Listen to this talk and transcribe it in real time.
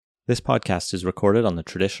This podcast is recorded on the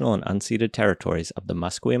traditional and unceded territories of the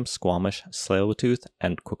Musqueam, Squamish, Tsleil-Waututh,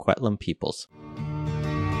 and Coquitlam peoples.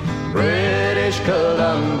 British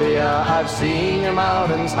Columbia, I've seen your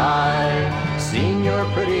mountains high, seen your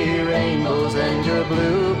pretty rainbows and your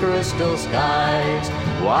blue crystal skies,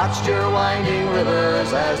 watched your winding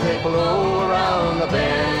rivers as they flow around the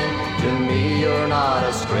bend. To me you're not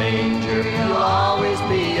a stranger, you'll always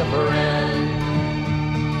be a friend.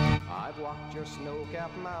 I've walked your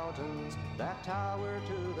snow-capped mountains that tower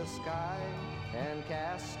to the sky and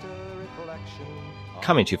cast a reflection.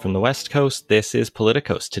 Coming to you from the West Coast, this is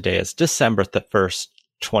Politicos. Today is December the 1st,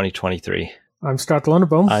 2023. I'm Scott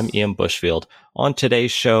Lunderbaum. I'm Ian Bushfield. On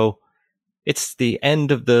today's show, it's the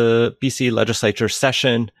end of the BC legislature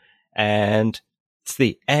session, and it's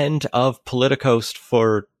the end of Politicos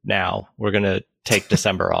for now. We're going to take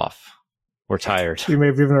December off. We're tired. You may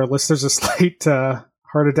have given our listeners a slight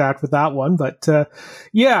heart attack with that one, but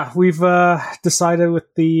yeah, we've decided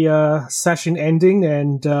with the session ending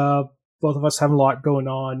and both of us have a lot going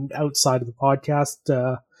on outside of the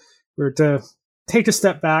podcast. We're to take a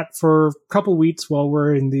step back for a couple weeks while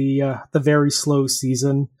we're in the very slow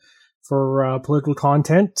season for political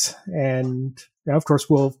content, and of course,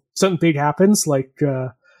 something big happens, like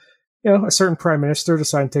a certain prime minister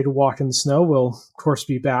deciding to take a walk in the snow. We'll of course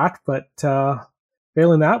be back, but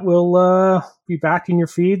failing that, we'll be back in your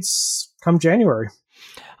feeds come January.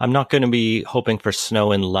 I'm not going to be hoping for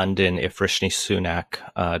snow in London if Rishi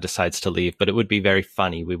Sunak decides to leave, but it would be very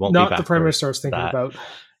funny. We won't be back. Not the Prime Minister I was thinking about.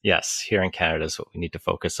 Yes, here in Canada is what we need to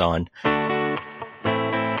focus on.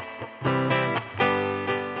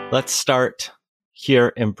 Let's start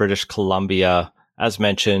here in British Columbia. As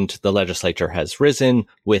mentioned, the legislature has risen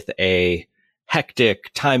with a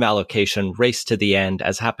hectic time allocation race to the end,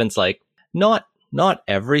 as happens like not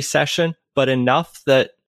every session, but enough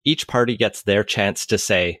that each party gets their chance to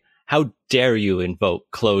say, how dare you invoke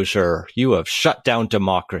closure? You have shut down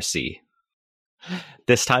democracy.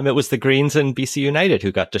 This time it was the Greens and BC United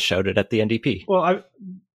who got to shout it at the NDP. Well,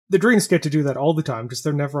 the Greens get to do that all the time because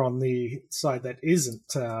they're never on the side that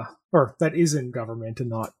isn't, or that is in government and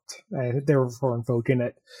not, therefore invoking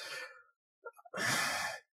it.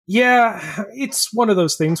 Yeah, it's one of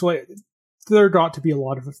those things where there got to be a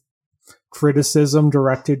lot of criticism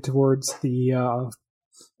directed towards the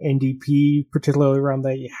NDP, particularly around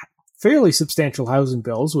the fairly substantial housing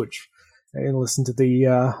bills, which I didn't listen to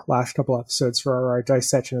the last couple episodes for our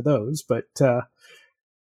dissection of those, but a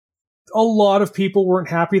lot of people weren't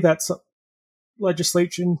happy that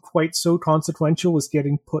legislation quite so consequential was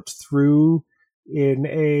getting put through in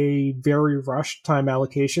a very rushed time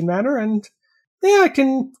allocation manner, and yeah, I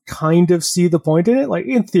can kind of see the point in it. Like,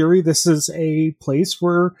 in theory, this is a place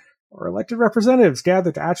where our elected representatives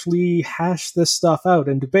gather to actually hash this stuff out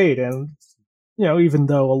and debate. And, even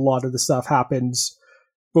though a lot of the stuff happens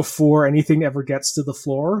before anything ever gets to the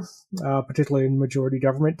floor, particularly in majority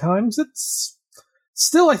government times, it's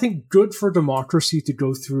still, I think, good for democracy to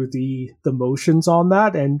go through the motions on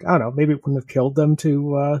that. And I don't know, maybe it wouldn't have killed them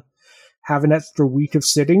to have an extra week of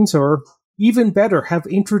sittings, or even better, have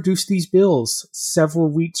introduced these bills several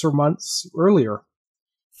weeks or months earlier.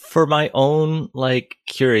 For my own,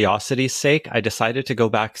 curiosity's sake, I decided to go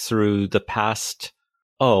back through the past,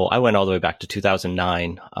 I went all the way back to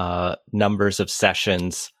 2009, numbers of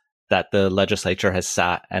sessions that the legislature has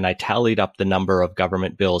sat, and I tallied up the number of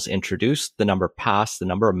government bills introduced, the number passed, the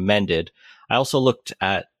number amended. I also looked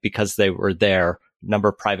at, because they were there, number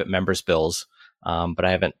of private members' bills, but I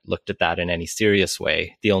haven't looked at that in any serious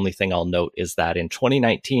way. The only thing I'll note is that in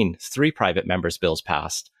 2019, 3 private members' bills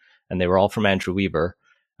passed, and they were all from Andrew Weaver.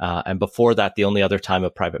 And before that, the only other time a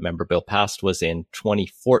private member bill passed was in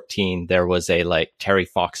 2014. There was a Terry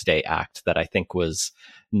Fox Day Act that I think was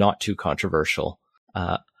not too controversial.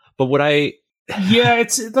 But what I... Yeah,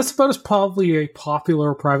 that's about as probably a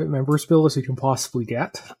popular private members bill as you can possibly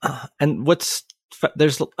get. And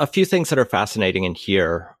there's a few things that are fascinating in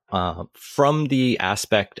here. From the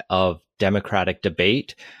aspect of democratic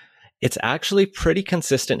debate, it's actually pretty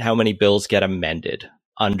consistent how many bills get amended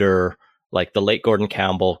under the late Gordon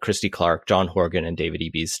Campbell, Christy Clark, John Horgan, and David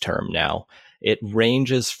Eby's term now. It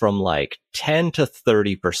ranges from 10 to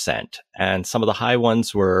 30%. And some of the high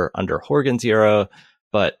ones were under Horgan's era,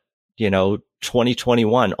 but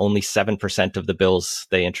 2021, only 7% of the bills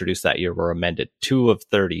they introduced that year were amended, 2 of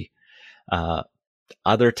 30.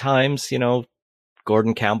 Other times,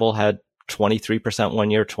 Gordon Campbell had 23% one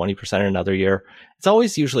year, 20% another year. It's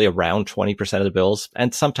always usually around 20% of the bills.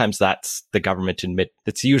 And sometimes that's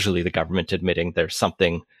usually the government admitting there's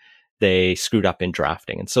something they screwed up in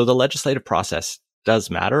drafting. And so the legislative process does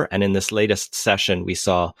matter. And in this latest session, we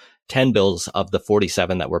saw 10 bills of the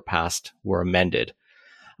 47 that were passed were amended.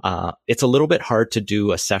 It's a little bit hard to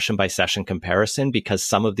do a session by session comparison because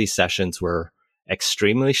some of these sessions were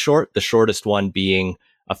extremely short, the shortest one being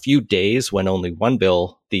a few days when only one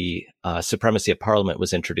bill, the Supremacy of Parliament,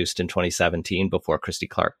 was introduced in 2017 before Christy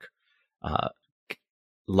Clark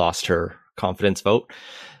lost her confidence vote.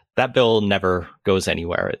 That bill never goes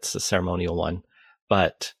anywhere. It's a ceremonial one.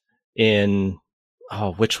 But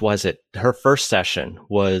which was it? Her first session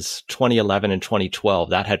was 2011 and 2012.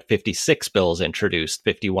 That had 56 bills introduced,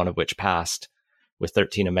 51 of which passed with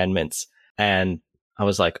 13 amendments. And I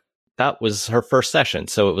was like, that was her first session.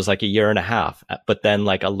 So it was like a year and a half. But then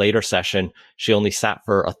like a later session, she only sat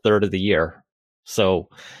for a third of the year. So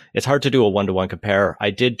it's hard to do a one-to-one compare. I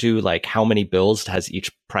did do like how many bills has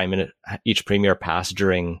each premier passed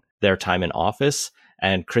during their time in office.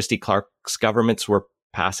 And Christy Clark's governments were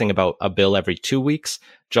passing about a bill every 2 weeks.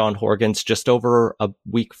 John Horgan's just over a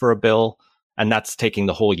week for a bill. And that's taking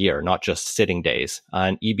the whole year, not just sitting days.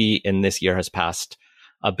 And Eby in this year has passed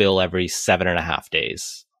a bill every 7.5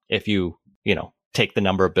 days. If you take the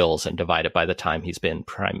number of bills and divide it by the time he's been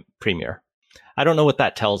premier. I don't know what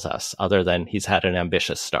that tells us other than he's had an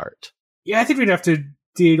ambitious start. Yeah, I think we'd have to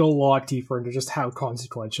dig a lot deeper into just how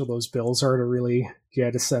consequential those bills are to really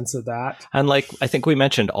get a sense of that. And like I think we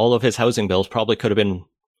mentioned, all of his housing bills probably could have been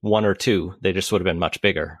one or two. They just would have been much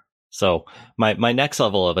bigger. So my next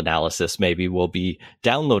level of analysis maybe will be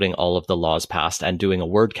downloading all of the laws passed and doing a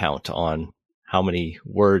word count on how many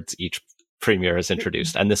words each premier has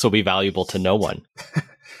introduced. And this will be valuable to no one.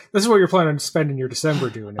 This is what you're planning on spending your December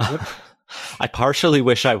doing, is it? I partially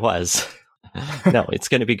wish I was. No, it's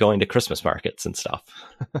going to be going to Christmas markets and stuff.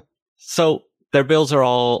 So their bills are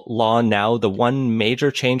all law now. The one major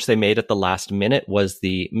change they made at the last minute was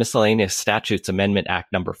the Miscellaneous Statutes Amendment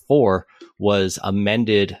Act number 4 was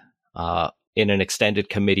amended in an extended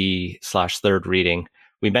committee / third reading.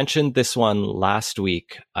 We mentioned this one last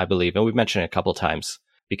week, I believe, and we've mentioned it a couple times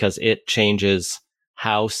because it changes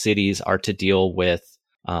how cities are to deal with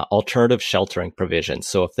alternative sheltering provisions.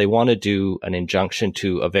 So if they want to do an injunction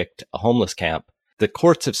to evict a homeless camp, the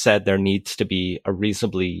courts have said there needs to be a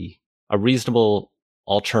reasonable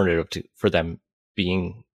alternative for them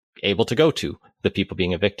being able to go to, the people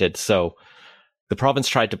being evicted. So the province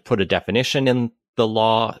tried to put a definition in the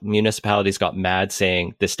law. Municipalities got mad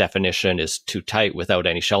saying this definition is too tight. Without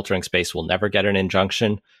any sheltering space, we'll never get an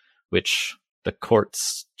injunction, which the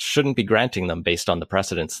courts shouldn't be granting them based on the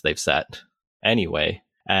precedents they've set anyway.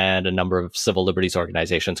 And a number of civil liberties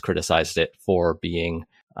organizations criticized it for being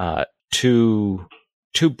too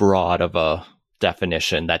broad of a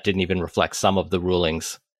definition that didn't even reflect some of the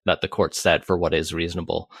rulings that the court said for what is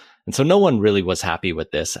reasonable. And so no one really was happy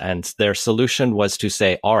with this. And their solution was to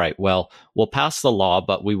say, all right, well, we'll pass the law,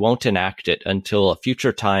 but we won't enact it until a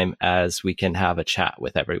future time as we can have a chat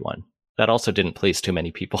with everyone. That also didn't please too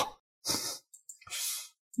many people.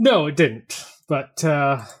 No, it didn't. But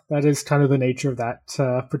that is kind of the nature of that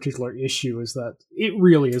particular issue, is that it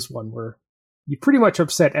really is one where you pretty much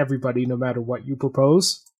upset everybody no matter what you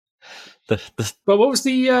propose. But what was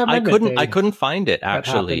the amendment? I couldn't find it,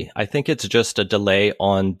 actually. I think it's just a delay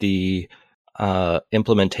on the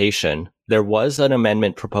implementation. There was an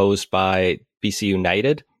amendment proposed by BC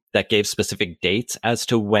United that gave specific dates as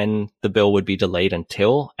to when the bill would be delayed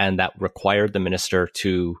until, and that required the minister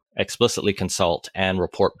to explicitly consult and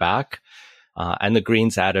report back. And the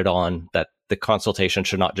Greens added on that the consultation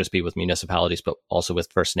should not just be with municipalities, but also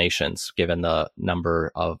with First Nations, given the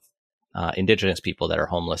number of Indigenous people that are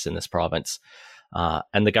homeless in this province.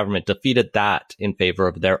 And the government defeated that in favor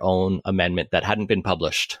of their own amendment that hadn't been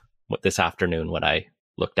published this afternoon when I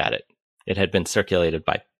looked at it. It had been circulated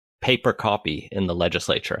by paper copy in the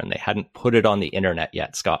legislature, and they hadn't put it on the internet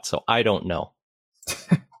yet, Scott. So I don't know.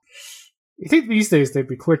 You think these days they'd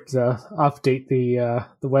be quick to update the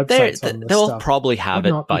websites on this they'll stuff. Probably have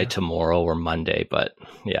it by tomorrow or Monday, but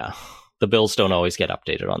yeah, the bills don't always get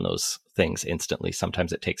updated on those things instantly.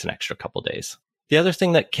 Sometimes it takes an extra couple days. The other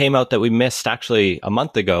thing that came out that we missed actually a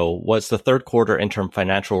month ago was the third quarter interim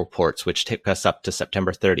financial reports, which took us up to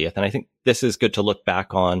September 30th. And I think this is good to look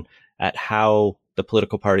back on at how the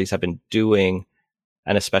political parties have been doing,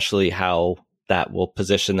 and especially how that will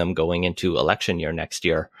position them going into election year next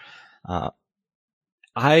year. The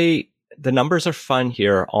numbers are fun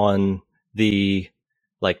here on the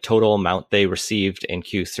total amount they received in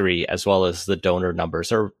Q3, as well as the donor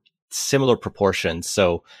numbers are similar proportions.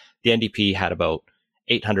 So the NDP had about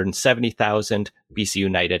 870,000. BC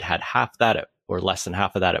United had half that or less than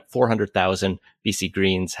half of that at 400,000. BC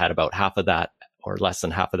Greens had about half of that or less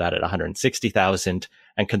than half of that at 160,000,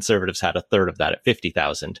 and Conservatives had a third of that at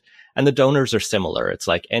 50,000. And the donors are similar. It's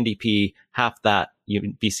like NDP, half that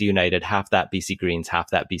BC United, half that BC Greens, half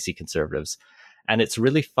that BC Conservatives. And it's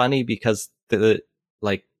really funny because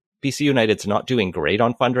BC United's not doing great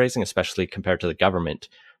on fundraising, especially compared to the government,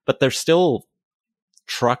 but they're still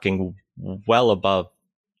trucking well above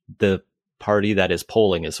the party that is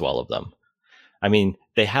polling as well of them. I mean,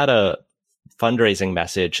 they had a fundraising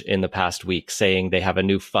message in the past week saying they have a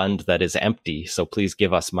new fund that is empty, so please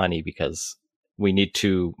give us money because we need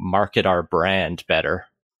to market our brand better.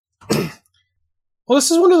 Well,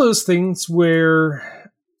 this is one of those things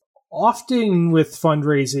where often with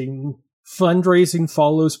fundraising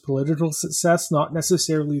follows political success, not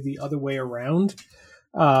necessarily the other way around.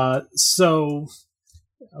 So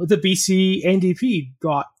the BC NDP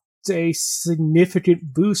got a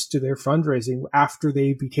significant boost to their fundraising after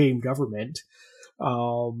they became government.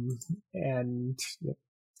 And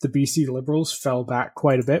the BC Liberals fell back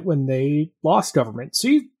quite a bit when they lost government.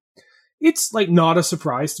 So it's like not a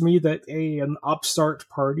surprise to me that an upstart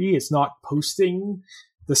party is not posting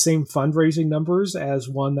the same fundraising numbers as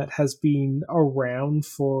one that has been around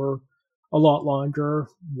for a lot longer,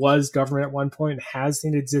 was government at one point, has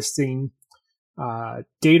an existing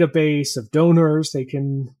database of donors they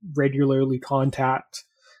can regularly contact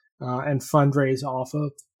and fundraise off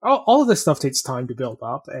of. All of this stuff takes time to build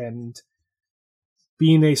up, and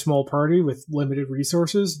being a small party with limited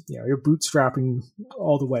resources, you're bootstrapping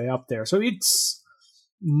all the way up there. So it's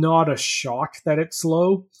not a shock that it's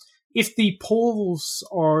low. If the polls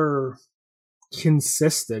are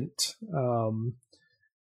consistent from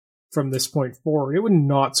this point forward, it would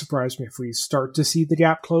not surprise me if we start to see the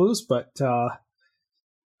gap close, but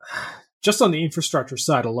just on the infrastructure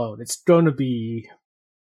side alone, it's going to be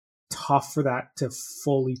tough for that to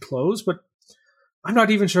fully close, but I'm not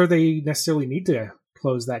even sure they necessarily need to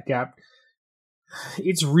close that gap.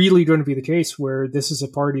 It's really going to be the case where this is a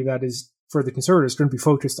party that is, for the Conservatives, going to be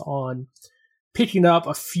focused on picking up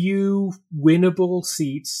a few winnable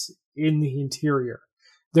seats in the interior.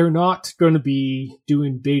 They're not going to be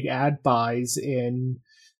doing big ad buys in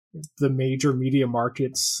the major media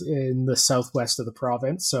markets in the southwest of the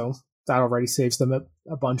province, so that already saves them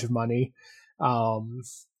a bunch of money.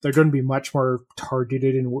 They're going to be much more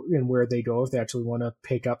targeted in where they go if they actually want to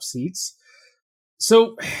pick up seats.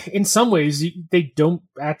 So in some ways, they don't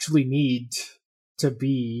actually need to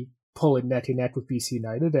be pulling neck and neck with BC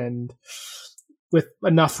United, and with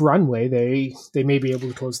enough runway, they may be able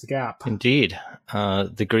to close the gap. Indeed.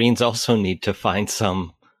 The Greens also need to find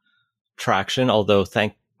some traction, although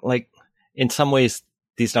in some ways,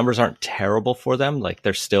 these numbers aren't terrible for them. Like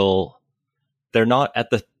they're not at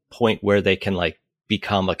the point where they can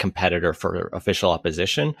become a competitor for official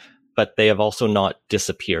opposition, but they have also not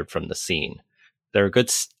disappeared from the scene. They're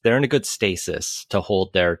in a good stasis to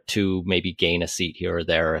hold there to maybe gain a seat here or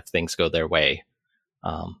there if things go their way.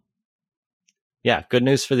 Yeah, good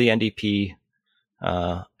news for the NDP.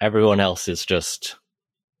 Everyone else is just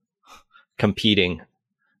competing.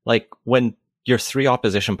 Like when your three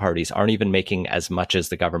opposition parties aren't even making as much as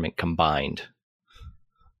the government combined.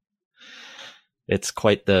 It's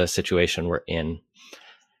quite the situation we're in.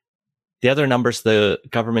 The other numbers the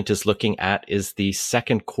government is looking at is the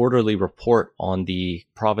second quarterly report on the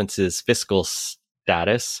province's fiscal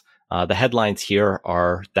status. The headlines here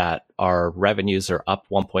are that our revenues are up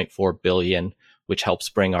 1.4 billion, which helps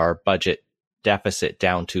bring our budget deficit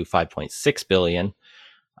down to 5.6 billion.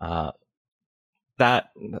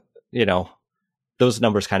 Those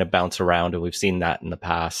numbers kind of bounce around, and we've seen that in the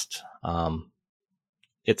past.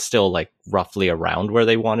 It's still roughly around where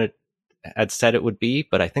they had said it would be,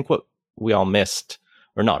 but I think what we all missed,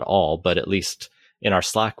 or not all, but at least in our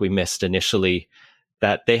Slack, we missed initially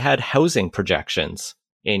that they had housing projections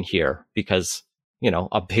in here because,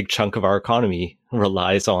 a big chunk of our economy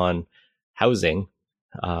relies on housing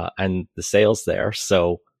and the sales there.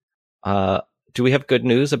 So do we have good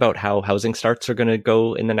news about how housing starts are going to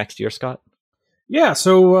go in the next year, Scott? Yeah,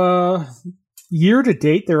 so year to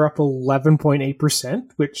date, they're up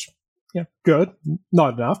 11.8%, which, good.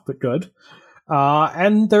 Not enough, but good.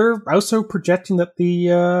 And they're also projecting that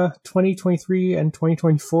the 2023 and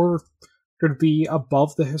 2024 are going to be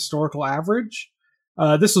above the historical average.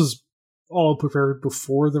 This was all prepared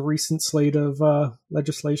before the recent slate of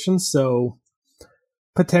legislation, so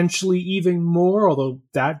potentially even more, although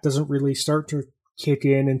that doesn't really start to kick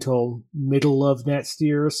in until middle of next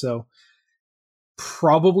year, so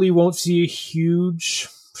probably won't see a huge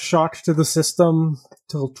shock to the system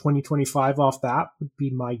till 2025 off that would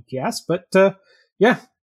be my guess. But yeah,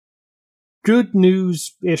 good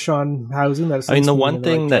news-ish on housing. That I mean, the one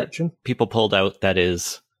thing that people pulled out that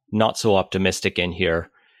is not so optimistic in here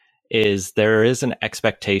is there is an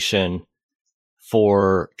expectation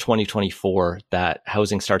for 2024 that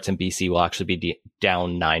housing starts in BC will actually be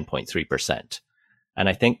down 9.3%. And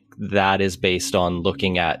I think that is based on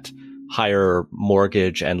looking at higher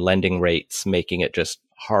mortgage and lending rates, making it just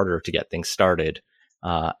harder to get things started.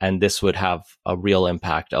 And this would have a real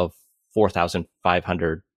impact of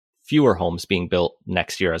 4,500 fewer homes being built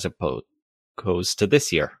next year as opposed to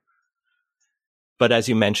this year. But as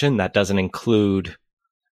you mentioned, that doesn't include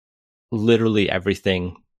literally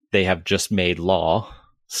everything they have just made law.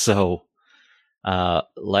 So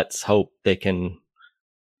let's hope they can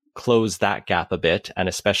close that gap a bit. And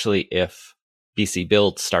especially if BC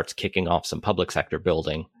Build starts kicking off some public sector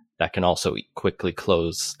building, that can also quickly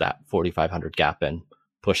close that 4,500 gap and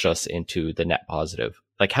push us into the net positive.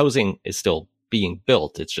 Like, housing is still being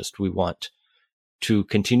built. It's just we want to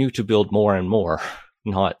continue to build more and more,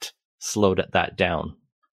 not slow that down.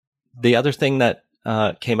 The other thing that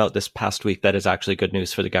came out this past week that is actually good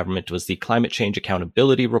news for the government was the Climate Change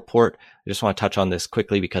Accountability Report. I just want to touch on this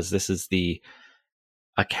quickly because this is the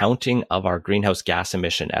accounting of our greenhouse gas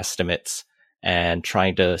emission estimates and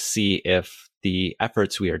trying to see if the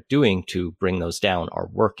efforts we are doing to bring those down are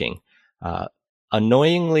working.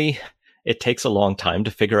 Annoyingly, it takes a long time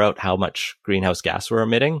to figure out how much greenhouse gas we're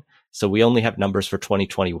emitting. So we only have numbers for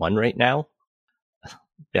 2021 right now.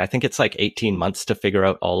 I think it's like 18 months to figure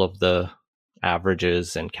out all of the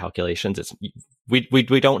averages and calculations.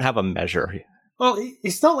 We don't have a measure. Well,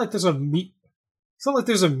 it's not like there's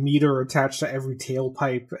a meter attached to every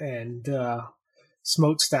tailpipe and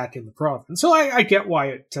smokestack in the province. So I get why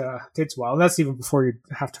it takes a while. And that's even before you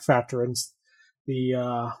have to factor in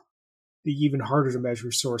the even harder to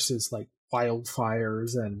measure sources like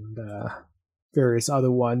wildfires and various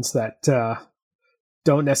other ones that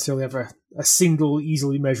don't necessarily have a single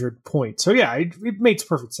easily measured point. So yeah, it makes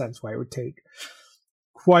perfect sense why it would take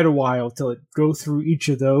quite a while to go through each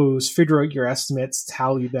of those, figure out your estimates,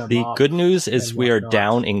 tally them up. The good news is we are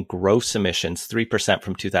down in gross emissions 3%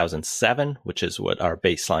 from 2007, which is what our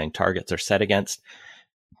baseline targets are set against.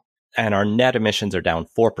 And our net emissions are down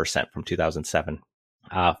 4% from 2007.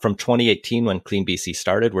 From 2018, when Clean BC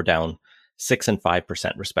started, we're down 6% and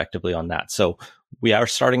 5% respectively on that. So we are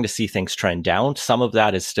starting to see things trend down. Some of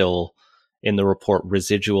that is still in the report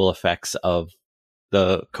residual effects of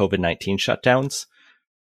the COVID-19 shutdowns,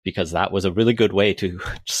 because that was a really good way to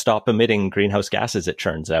stop emitting greenhouse gases, it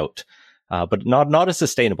turns out, but not a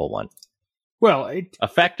sustainable one. Well,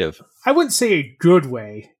 effective. I wouldn't say a good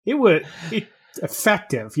way.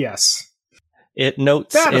 Effective, yes. It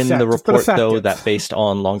notes in the report, though, that based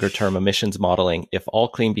on longer-term emissions modeling, if all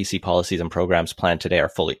Clean BC policies and programs planned today are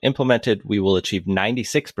fully implemented, we will achieve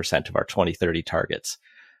 96% of our 2030 targets,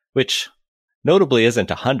 which notably isn't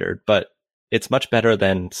 100, but it's much better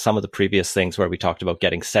than some of the previous things where we talked about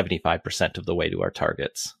getting 75% of the way to our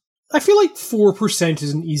targets. I feel like 4%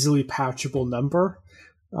 is an easily patchable number.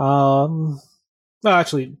 Well,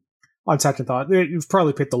 actually, on second thought, you've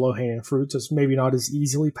probably picked the low-hanging fruit, so it's maybe not as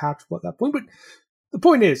easily patchable at that point. But the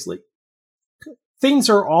point is, like, things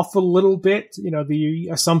are off a little bit. You know, the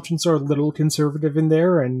assumptions are a little conservative in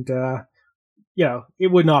there, and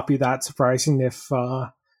it would not be that surprising if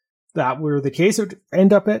that were the case. It would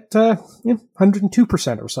end up at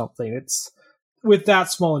 102% or something. It's with that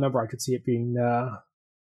small a number, I could see it being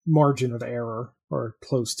margin of error or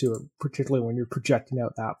close to it, particularly when you're projecting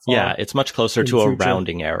out that far. Yeah, it's much closer to a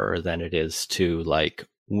rounding error than it is to, like,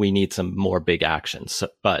 we need some more big actions. So,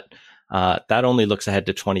 but that only looks ahead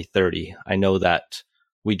to 2030. I know that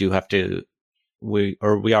we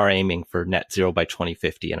are aiming for net zero by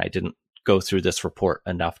 2050, and I didn't go through this report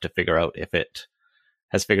enough to figure out if it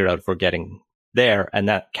has figured out if we're getting there. And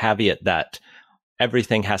that caveat that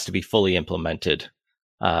everything has to be fully implemented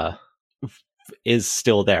is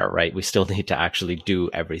still there, right? We still need to actually do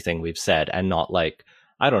everything we've said and not, like,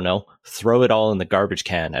 I don't know, throw it all in the garbage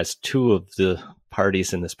can as two of the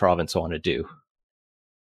parties in this province want to do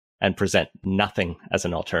and present nothing as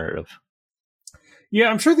an alternative. Yeah,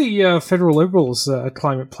 I'm sure the federal Liberals'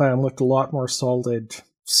 climate plan looked a lot more solid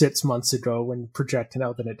 6 months ago when projecting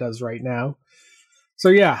out than it does right now. So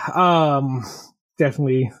yeah,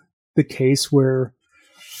 definitely the case where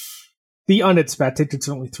the unexpected could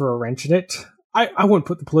certainly throw a wrench in it. I wouldn't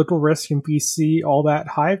put the political risk in BC all that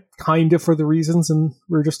high, kind of for the reasons we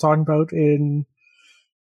were just talking about in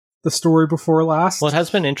the story before last. Well, it has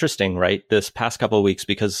been interesting, right, this past couple of weeks,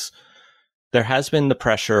 because there has been the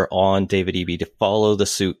pressure on David Eby to follow the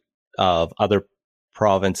suit of other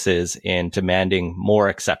provinces in demanding more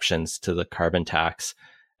exceptions to the carbon tax.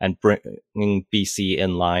 and bringing BC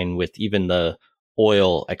in line with even the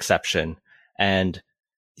oil exception. And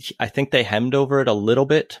I think they hemmed over it a little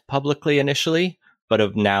bit publicly initially, but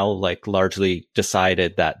have now like largely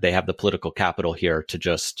decided that they have the political capital here to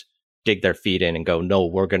just dig their feet in and go, no,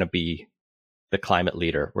 we're going to be the climate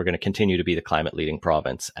leader. We're going to continue to be the climate leading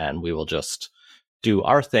province, and we will just do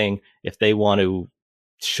our thing. If they want to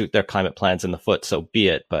shoot their climate plans in the foot, so be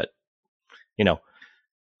it. But, you know,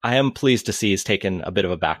 I am pleased to see he's taken a bit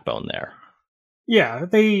of a backbone there. Yeah,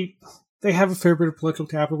 they have a fair bit of political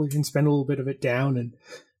capital. You can spend a little bit of it down.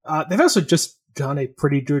 And they've also just done a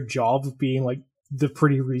pretty good job of being like the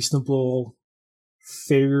pretty reasonable,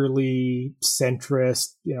 fairly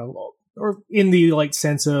centrist, you know, or in the like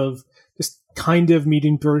sense of just kind of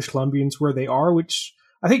meeting British Columbians where they are, which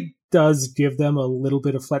I think does give them a little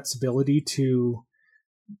bit of flexibility to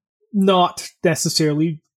not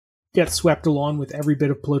necessarily get swept along with every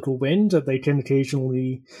bit of political wind. They can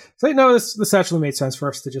occasionally say, no, this actually made sense for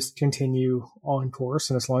us to just continue on course.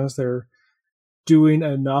 And as long as they're doing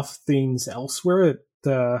enough things elsewhere, it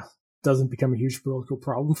doesn't become a huge political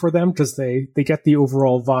problem for them because they get the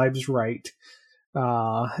overall vibes right.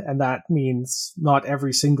 And that means not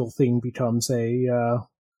every single thing becomes a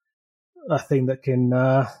thing that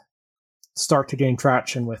can start to gain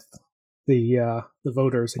traction with the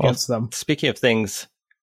voters against them. Speaking of things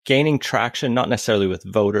gaining traction, not necessarily with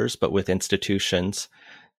voters, but with institutions,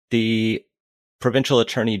 the provincial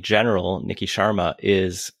attorney general, Nikki Sharma,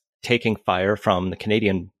 is taking fire from the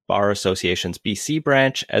Canadian Bar Association's BC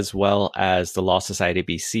branch, as well as the Law Society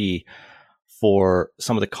BC, for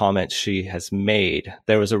some of the comments she has made.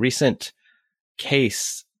 There was a recent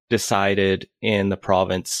case decided in the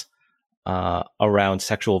province around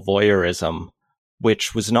sexual voyeurism,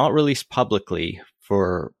 which was not released publicly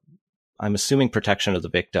for, I'm assuming, protection of the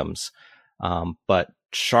victims. But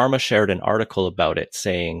Sharma shared an article about it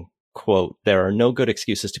saying, quote, "There are no good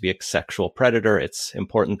excuses to be a sexual predator. It's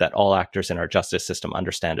important that all actors in our justice system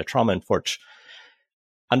understand a trauma-informed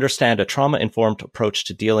approach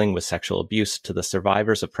to dealing with sexual abuse. To the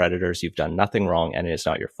survivors of predators, you've done nothing wrong and it is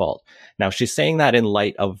not your fault." Now, she's saying that in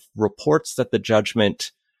light of reports that the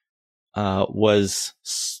judgment was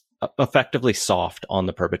effectively soft on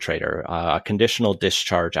the perpetrator, a conditional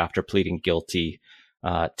discharge after pleading guilty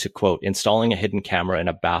to, quote, "installing a hidden camera in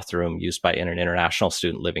a bathroom used by an international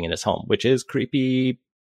student living in his home," which is creepy,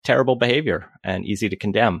 terrible behavior and easy to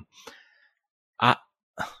condemn.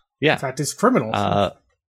 Yeah. In fact, it's criminal.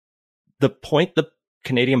 The point the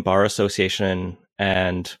Canadian Bar Association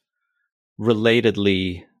and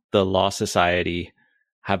relatedly the Law Society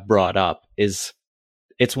have brought up is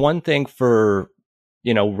it's one thing for,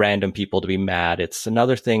 you know, random people to be mad. It's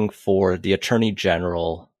another thing for the Attorney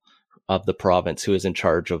General of the province, who is in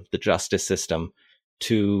charge of the justice system,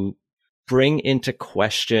 to bring into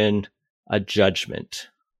question a judgment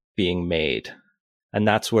being made. And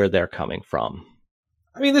that's where they're coming from.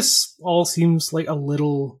 I mean, this all seems like a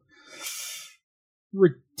little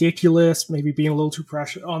ridiculous, maybe being a little too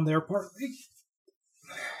pressure on their part.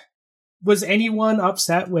 Was anyone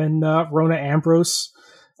upset when Rona Ambrose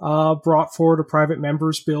brought forward a private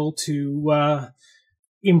member's bill to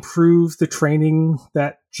improve the training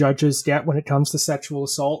that judges get when it comes to sexual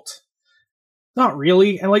assault? Not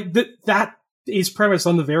really. And like that is premised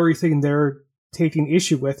on the very thing they're taking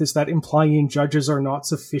issue with, is that implying judges are not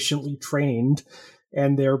sufficiently trained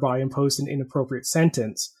and thereby imposed an inappropriate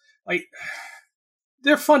sentence. Like,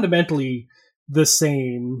 they're fundamentally the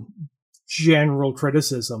same general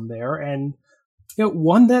criticism there, and you know,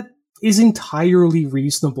 one that is entirely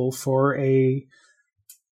reasonable for a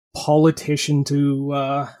politician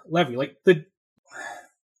to levy. Like, the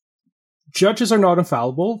judges are not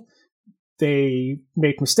infallible. They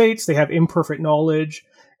make mistakes. They have imperfect knowledge.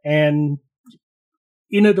 And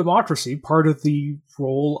in a democracy, part of the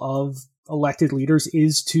role of elected leaders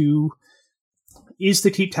is to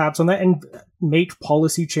keep tabs on that and make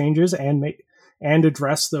policy changes and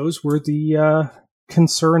address those where the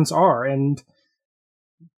concerns are. And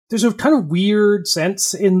there's a kind of weird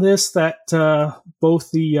sense in this that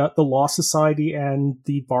both the Law Society and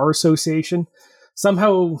the Bar Association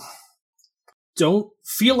somehow don't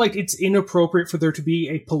feel like it's inappropriate for there to be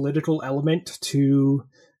a political element to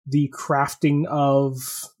the crafting of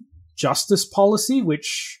justice policy,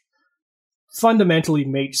 which fundamentally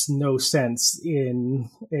makes no sense in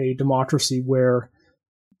a democracy where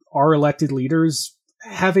our elected leaders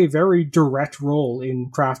have a very direct role in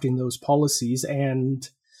crafting those policies and,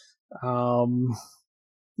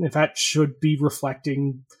 in fact, should be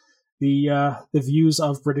reflecting the views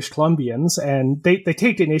of British Columbians. And they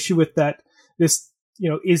take an issue with that. This, you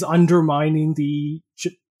know, is undermining the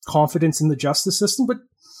confidence in the justice system, but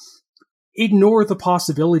ignore the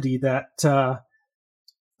possibility that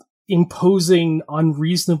imposing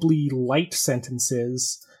unreasonably light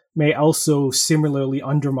sentences may also similarly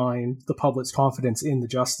undermine the public's confidence in the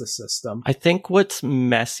justice system. I think what's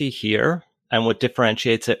messy here and what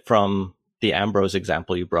differentiates it from the Ambrose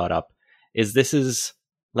example you brought up is this is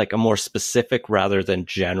like a more specific rather than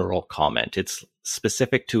general comment. It's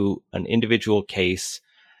specific to an individual case.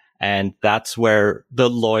 And that's where the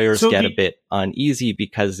lawyers get a bit uneasy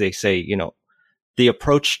because they say, you know, the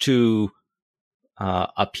approach to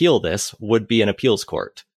appeal this would be an appeals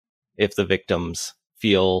court if the victims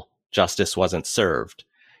feel justice wasn't served.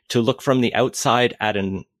 To look from the outside at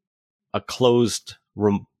a closed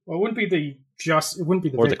room. Well, it wouldn't be the victims, it would be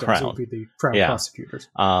the Crown prosecutors.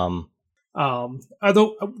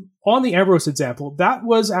 Although on the Ambrose example, that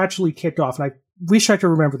was actually kicked off, and I wish I could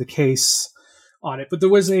remember the case on it, but there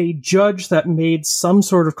was a judge that made some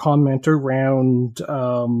sort of comment around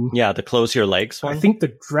the close your legs one. I think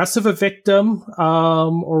the dress of a victim,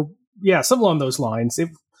 or something along those lines.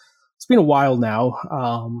 It's been a while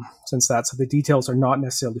now since that, so the details are not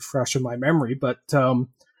necessarily fresh in my memory, but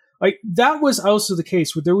that was also the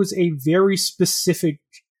case where there was a very specific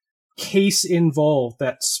case involved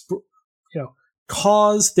that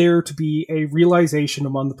caused there to be a realization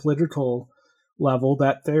among the political level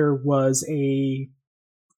that there was a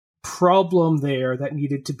problem there that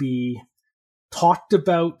needed to be talked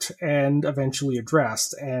about and eventually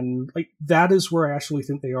addressed. And that is where I actually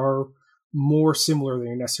think they are more similar than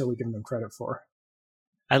you're necessarily giving them credit for.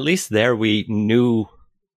 At least there we knew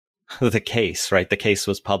the case, right? The case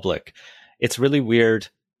was public. It's really weird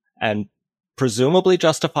and presumably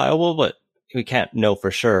justifiable, but we can't know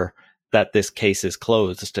for sure that this case is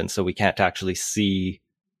closed. And so we can't actually see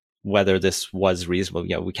whether this was reasonable.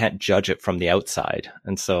 You know, we can't judge it from the outside.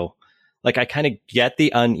 And so I kind of get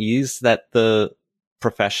the unease that the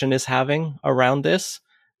profession is having around this,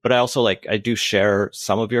 but I also I do share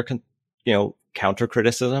some of your, counter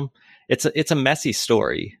criticism. It's a messy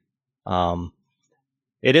story.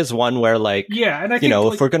 It is one where and I think,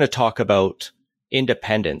 if we're going to talk about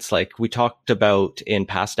independence, like we talked about in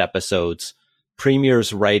past episodes,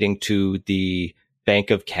 premiers writing to the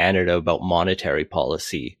Bank of Canada about monetary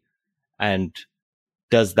policy. And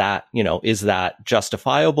does that, is that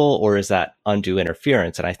justifiable or is that undue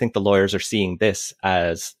interference? And I think the lawyers are seeing this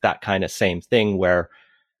as that kind of same thing where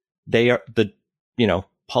they are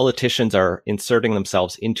politicians are inserting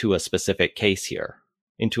themselves into a specific case here,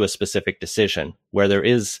 into a specific decision where there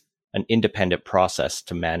is an independent process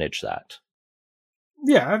to manage that.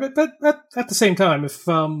 Yeah, but at the same time, if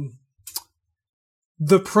the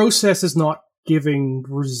process is not giving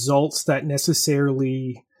results that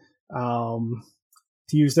necessarily, to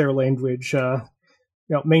use their language,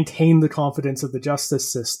 maintain the confidence of the justice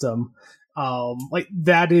system,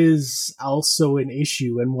 that is also an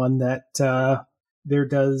issue, and one that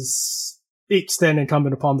it's then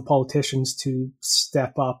incumbent upon the politicians to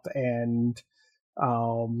step up and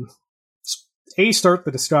start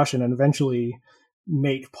the discussion and eventually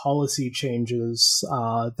make policy changes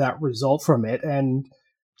that result from it. And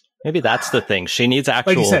maybe that's the thing. She needs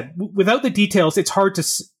actual... Like you said, without the details, it's hard to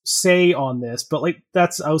say on this, but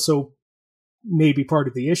that's also maybe part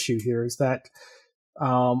of the issue here is that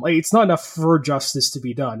it's not enough for justice to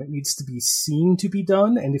be done. It needs to be seen to be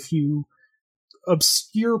done. And if you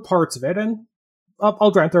obscure parts of it, and I'll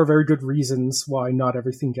grant there are very good reasons why not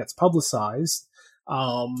everything gets publicized,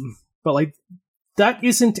 but that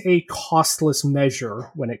isn't a costless measure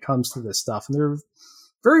when it comes to this stuff. And there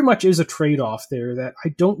very much is a trade-off there that I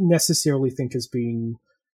don't necessarily think is being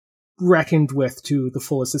reckoned with to the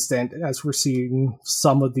fullest extent as we're seeing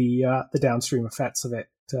some of the downstream effects of it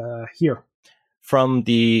here. From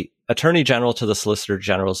the Attorney General to the Solicitor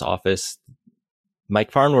General's office,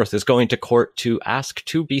 Mike Farnworth is going to court to ask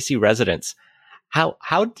two BC residents,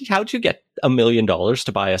 how'd you get $1 million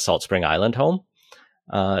to buy a Salt Spring Island home?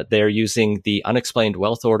 They're using the unexplained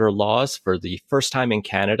wealth order laws for the first time in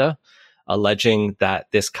Canada, alleging that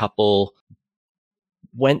this couple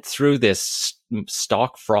went through this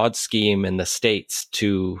stock fraud scheme in the States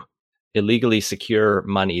to illegally secure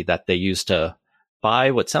money that they used to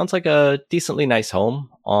buy what sounds like a decently nice home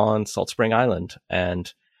on Salt Spring Island.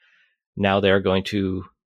 And now they're going to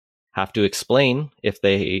have to explain if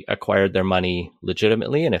they acquired their money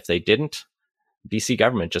legitimately. And if they didn't, BC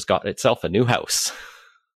government just got itself a new house.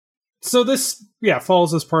 So this,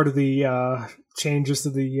 falls as part of the changes to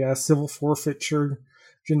the civil forfeiture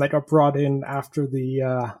that got brought in after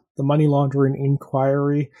the money laundering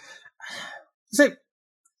inquiry.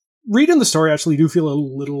 Reading the story, I actually do feel a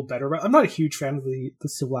little better about it. I'm not a huge fan of the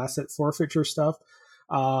civil asset forfeiture stuff.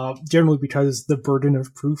 generally because the burden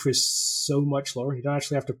of proof is so much lower. You don't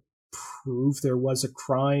actually have to prove there was a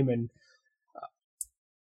crime and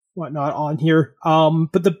whatnot on here.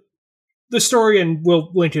 But the story, and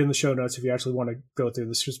we'll link it in the show notes if you actually want to go through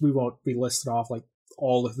this, because we won't be listing off like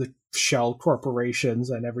all of the shell corporations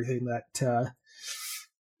and everything that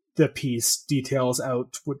the piece details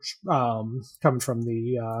out, which coming from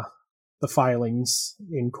the filings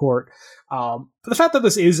in court. But the fact that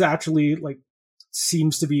this is actually like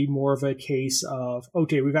seems to be more of a case of,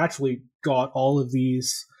 okay, we've actually got all of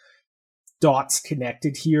these dots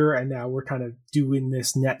connected here, and now we're kind of doing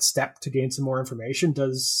this next step to gain some more information,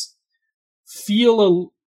 does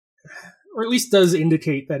feel or at least does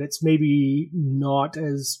indicate that it's maybe not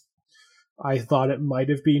as I thought it might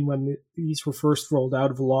have been when these were first rolled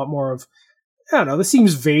out, of a lot more of, I don't know, this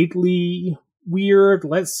seems vaguely weird.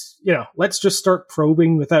 Let's just start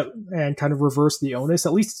probing without, and kind of reverse the onus.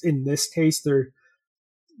 At least in this case,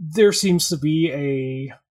 there seems to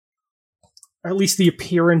be at least the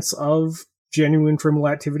appearance of genuine criminal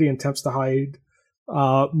activity and attempts to hide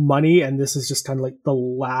money, and this is just kind of like the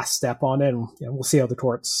last step on it. And we'll see how the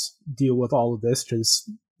courts deal with all of this, because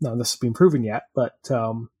none of this has been proven yet. But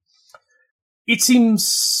it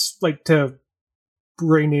seems like, to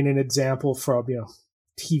bring in an example from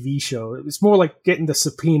TV show, it's more like getting the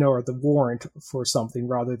subpoena or the warrant for something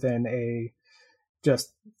rather than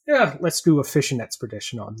let's do a fishing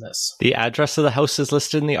expedition on this. The address of the house is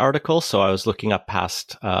listed in the article, so I was looking up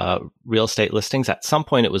past real estate listings. At some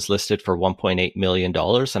point, it was listed for $1.8 million,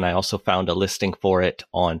 and I also found a listing for it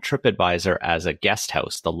on TripAdvisor as a guest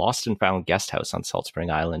house, the Lost and Found guest house on Salt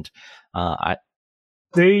Spring Island.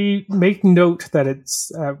 They make note that it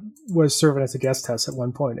was serving as a guest house at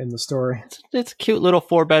one point in the story. It's a cute little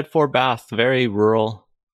 4-bed, 4-bath, very rural.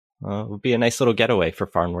 It would be a nice little getaway for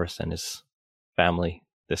Farnworth and his family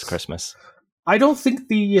this Christmas. I don't think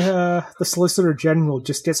the Solicitor General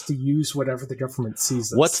just gets to use whatever the government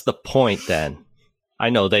sees. What's the point then? I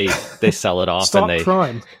know they sell it off. Stop and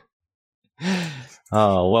crime.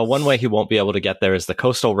 Oh, well, one way he won't be able to get there is the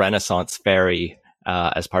Coastal Renaissance Ferry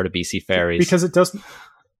as part of BC Ferries. Because it doesn't.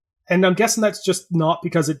 And I'm guessing that's just not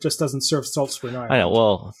because it just doesn't serve Salt Spring Island. I know.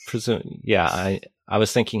 Well, I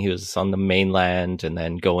was thinking he was on the mainland and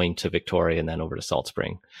then going to Victoria and then over to Salt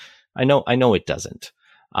Spring. I know it doesn't.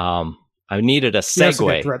 I needed a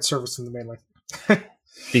segue. Direct service from the mainland.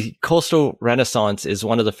 The Coastal Renaissance is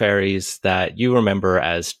one of the ferries that you remember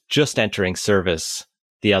as just entering service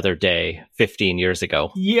the other day, 15 years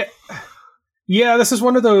ago. Yeah, this is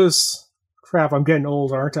one of those. Crap, I'm getting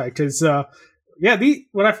old, aren't I? Because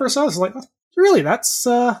when I first saw this, I was like, really, that's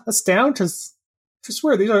down to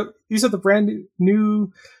swear these are the brand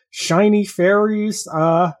new shiny ferries.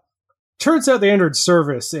 Turns out they entered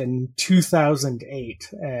service in 2008,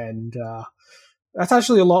 and that's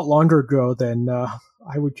actually a lot longer ago than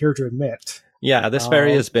I would care to admit. Yeah, this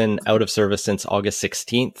ferry has been out of service since August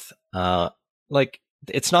 16th.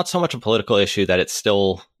 It's not so much a political issue that it's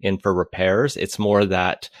still in for repairs. It's more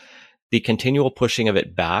that the continual pushing of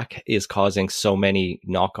it back is causing so many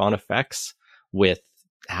knock-on effects with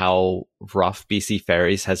how rough BC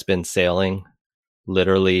Ferries has been sailing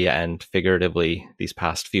literally and figuratively these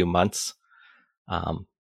past few months.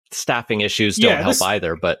 Staffing issues don't help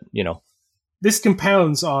either, but this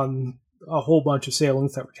compounds on a whole bunch of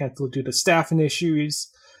sailings that were canceled due to staffing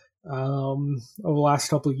issues over the last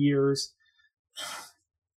couple of years.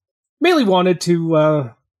 Mainly wanted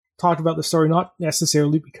to talk about the story, not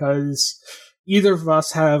necessarily because either of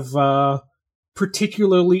us have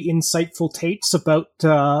particularly insightful takes about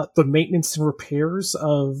the maintenance and repairs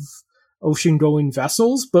of ocean-going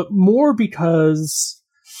vessels, but more because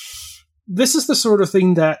this is the sort of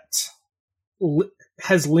thing that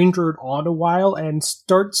has lingered on a while and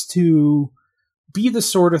starts to be the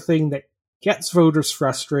sort of thing that gets voters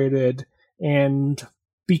frustrated and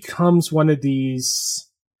becomes one of these,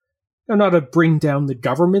 not a bring down the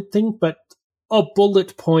government thing, but a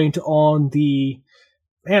bullet point on the,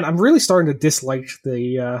 man, I'm really starting to dislike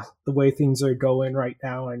the way things are going right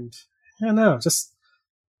now. And I don't know, just,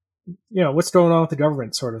 what's going on with the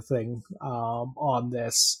government sort of thing on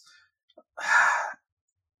this.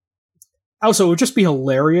 Also, it would just be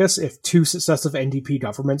hilarious if 2 successive NDP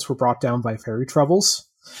governments were brought down by ferry troubles.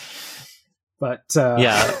 But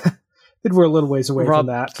we're a little ways away Rob from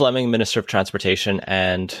that. Fleming, Minister of Transportation,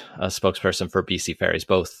 and a spokesperson for BC Ferries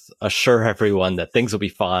both assure everyone that things will be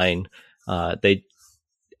fine. They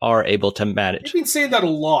are able to manage. You've been saying that a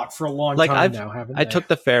lot for a long time now, haven't they? I took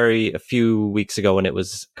the ferry a few weeks ago and it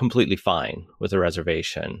was completely fine with a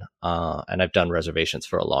reservation. And I've done reservations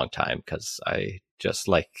for a long time because I just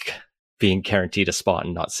like being guaranteed a spot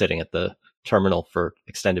and not sitting at the terminal for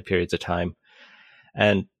extended periods of time.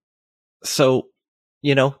 And so,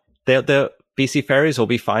 the BC ferries will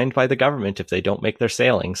be fined by the government if they don't make their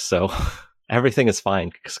sailings. So everything is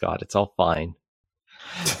fine, Scott. It's all fine.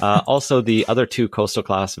 Also, the other 2 coastal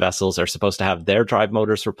class vessels are supposed to have their drive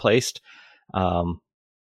motors replaced. And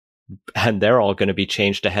they're all going to be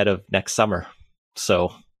changed ahead of next summer.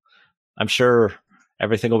 So I'm sure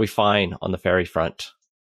everything will be fine on the ferry front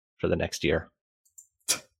for the next year.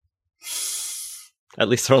 At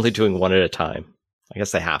least they're only doing one at a time. I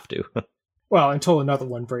guess they have to. Well, until another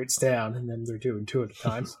one breaks down, and then they're doing 2 at a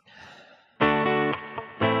time.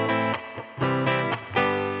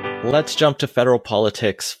 Let's jump to federal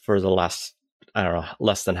politics for the last,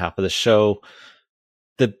 less than half of the show.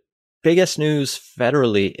 The biggest news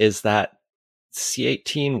federally is that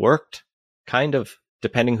C-18 worked, kind of,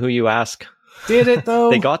 depending who you ask. Did it, though?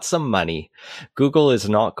 They got some money. Google is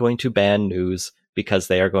not going to ban news because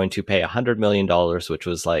they are going to pay $100 million, which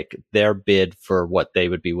was like their bid for what they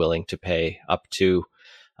would be willing to pay up to,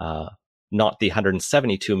 not the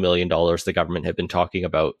 $172 million the government had been talking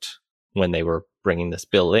about when they were bringing this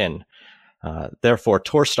bill in. Therefore,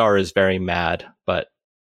 Torstar is very mad, but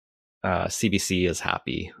CBC is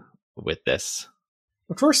happy with this.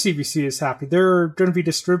 Of course CBC is happy. They're going to be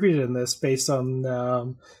distributed in this based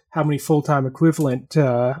on how many full-time equivalent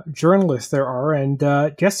journalists there are. And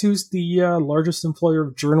guess who's the largest employer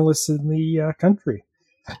of journalists in the country?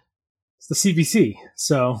 It's the CBC.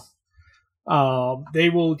 So they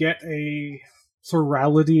will get a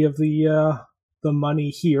plurality of the money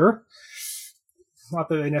here. Not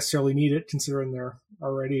that they necessarily need it, considering they're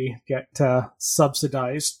already get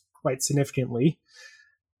subsidized quite significantly.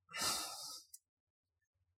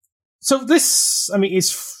 So this,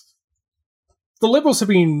 is the Liberals have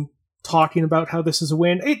been talking about how this is a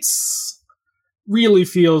win. It's really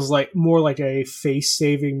feels like more like a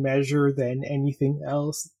face-saving measure than anything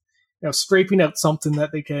else. Scraping out something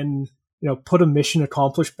that they can, put a mission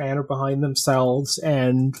accomplished banner behind themselves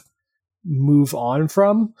and move on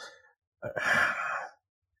from.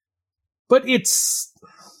 But it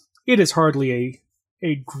is hardly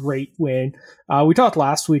a great win. We talked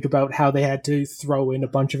last week about how they had to throw in a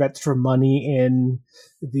bunch of extra money in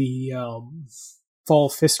the fall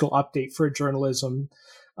fiscal update for journalism,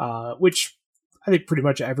 which I think pretty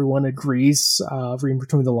much everyone agrees, reading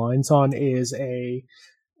between the lines on, is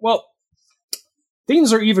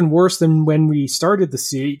things are even worse than when we started the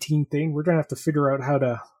C-18 thing. We're going to have to figure out how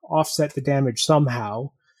to offset the damage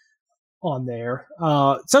somehow on there.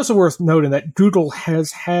 It's also worth noting that Google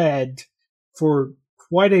has had for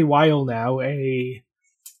quite a while now a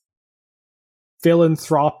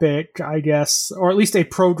philanthropic, I guess, or at least a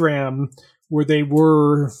program where they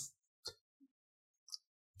were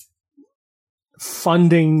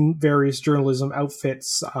funding various journalism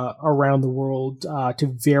outfits around the world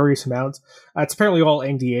to various amounts. It's apparently all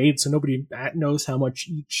NDA'd, so nobody knows how much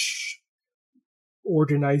each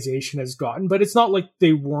organization has gotten, but it's not like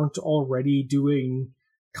they weren't already doing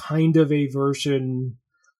kind of a version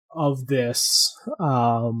of this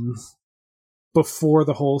before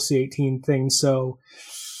the whole C-18 thing. So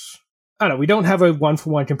I don't know, we don't have a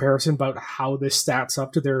one-for-one comparison about how this stacks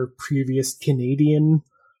up to their previous Canadian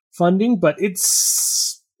funding, but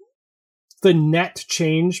it's the net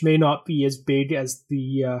change may not be as big as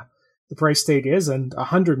the price tag is, and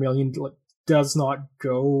 $100 million does not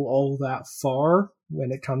go all that far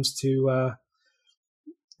when it comes to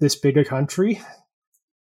this big a country.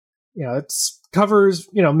 It's covers,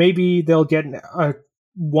 maybe they'll get a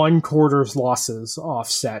 1/4's losses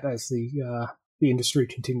offset as the industry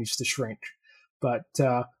continues to shrink. But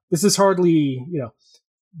this is hardly,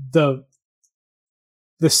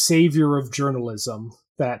 the savior of journalism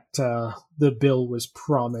that the bill was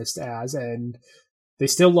promised as, and they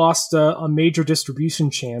still lost a major distribution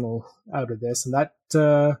channel out of this, and that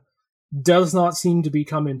does not seem to be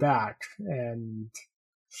coming back. And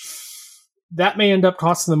that may end up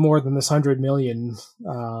costing them more than this $100 million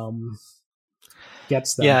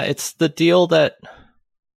gets them. Yeah, it's the deal that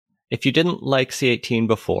if you didn't like C-18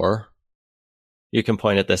 before, you can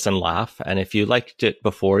point at this and laugh. And if you liked it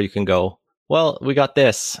before, you can go, well, we got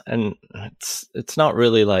this. And it's not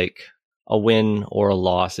really like a win or a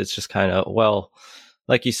loss. It's just kind of, well,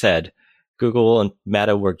 like you said, Google and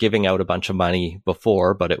Meta were giving out a bunch of money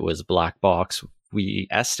before, but it was black box. We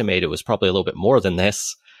estimate it was probably a little bit more than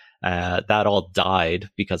this. That all died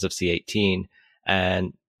because of C-18,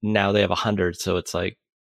 and now they have 100. So it's like,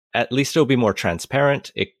 at least it'll be more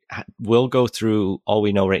transparent. It will go through, all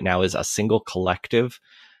we know right now is a single collective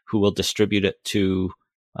who will distribute it to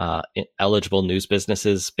eligible news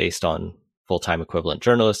businesses based on full-time equivalent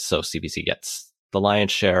journalists. So CBC gets the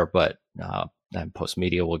lion's share, but and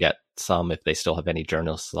Postmedia will get some if they still have any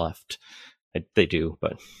journalists left. They do,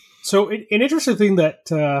 but... So an interesting thing that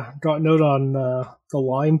got note on the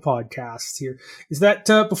Line podcast here is that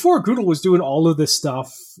before Google was doing all of this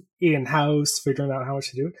stuff in-house, figuring out how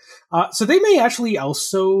much to do it, so they may actually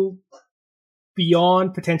also,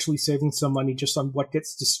 beyond potentially saving some money just on what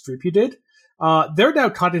gets distributed, they're now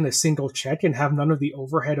cutting a single check and have none of the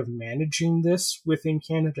overhead of managing this within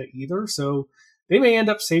Canada either. So they may end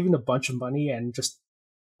up saving a bunch of money and just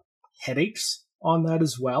headaches on that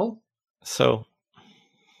as well. So...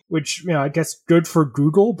 which, I guess good for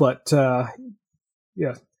Google, but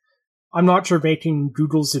yeah, I'm not sure making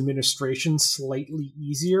Google's administration slightly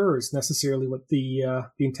easier is necessarily what the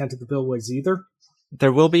intent of the bill was either.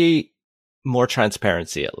 There will be more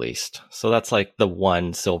transparency, at least. So that's like the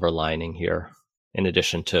one silver lining here, in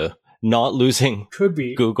addition to not losing Could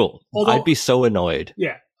be. Google. Although, I'd be so annoyed.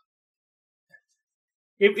 Yeah.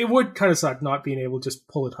 It would kind of suck not being able to just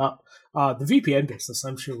pull it up. The VPN business,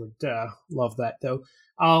 I'm sure, would love that, though.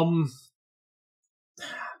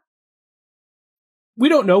 We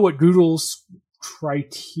don't know what Google's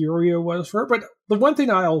criteria was for it, but the one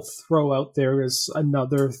thing I'll throw out there is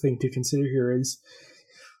another thing to consider here is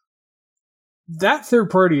that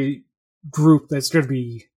third-party group that's going to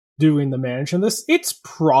be doing the management of this, it's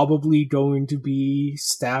probably going to be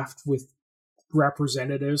staffed with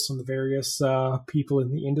representatives from the various people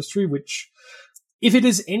in the industry, which... if it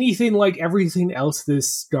is anything like everything else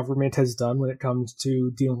this government has done when it comes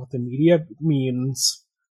to dealing with the media, means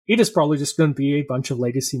it is probably just going to be a bunch of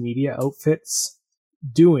legacy media outfits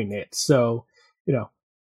doing it. So,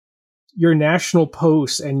 your National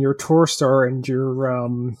Post and your Torstar and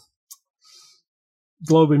your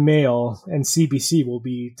Globe and Mail and CBC will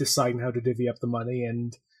be deciding how to divvy up the money,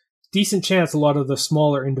 and decent chance a lot of the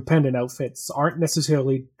smaller independent outfits aren't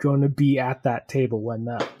necessarily going to be at that table when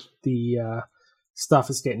the stuff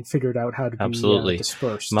is getting figured out how to be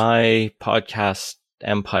dispersed. My podcast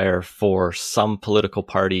empire for some political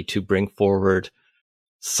party to bring forward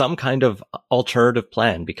some kind of alternative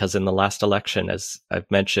plan, because in the last election, as I've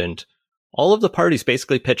mentioned, all of the parties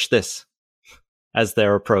basically pitched this as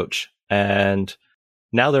their approach, and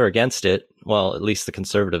now they're against it. Well, at least the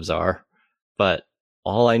Conservatives are, but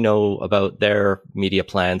all I know about their media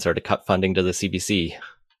plans are to cut funding to the CBC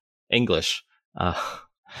English.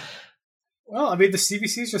 Well, the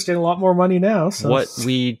CBC is just getting a lot more money now. So. What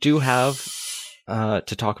we do have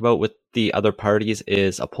to talk about with the other parties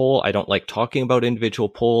is a poll. I don't like talking about individual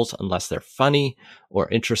polls unless they're funny or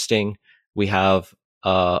interesting. We have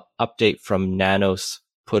an update from Nanos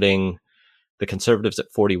putting the Conservatives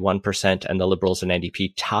at 41% and the Liberals and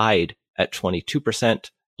NDP tied at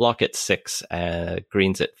 22%, Bloc at 6%,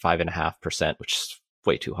 Greens at 5.5%, which is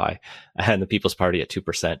way too high, and the People's Party at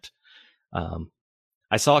 2%.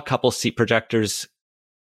 I saw a couple seat projectors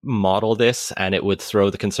model this, and it would throw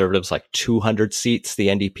the Conservatives like 200 seats. The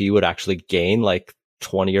NDP would actually gain like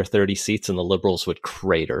 20 or 30 seats, and the Liberals would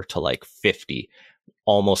crater to like 50.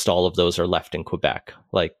 Almost all of those are left in Quebec.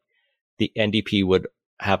 Like the NDP would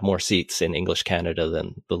have more seats in English Canada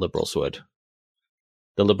than the Liberals would.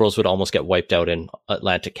 The Liberals would almost get wiped out in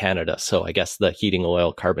Atlantic Canada. So I guess the heating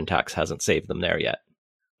oil carbon tax hasn't saved them there yet.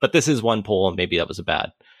 But this is one poll, and maybe that was a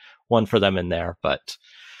bad one for them in there, but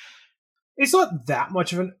it's not that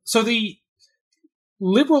much of an... So the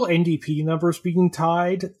Liberal NDP numbers being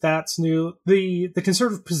tied, that's new. The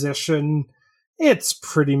Conservative position, it's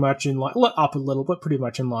pretty much in line, up a little, but pretty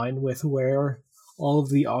much in line with where all of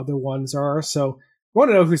the other ones are. So I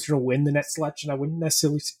want to know who's going to win the next election. I wouldn't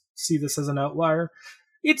necessarily see this as an outlier.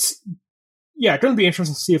 It's going to be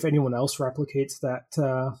interesting to see if anyone else replicates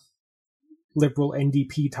that Liberal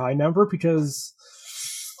NDP tie number, because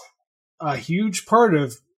a huge part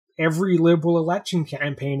of every Liberal election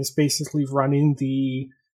campaign is basically running the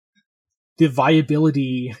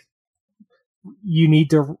viability. You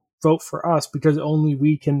need to vote for us because only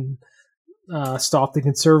we can stop the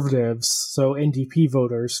Conservatives. So NDP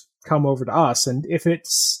voters come over to us. And if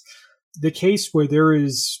it's the case where there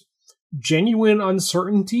is genuine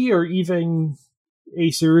uncertainty or even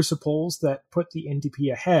a series of polls that put the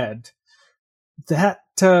NDP ahead, that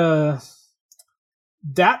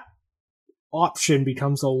option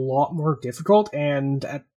becomes a lot more difficult, and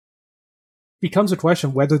it becomes a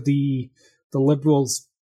question whether the Liberals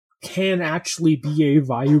can actually be a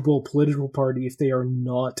viable political party if they are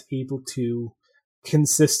not able to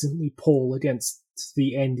consistently poll against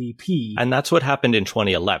the NDP. And that's what happened in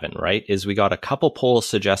 2011, right? Is we got a couple polls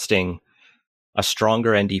suggesting a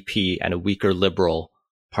stronger NDP and a weaker Liberal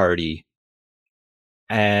party,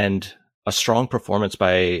 and a strong performance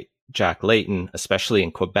by Jack Layton, especially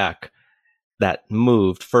in Quebec. that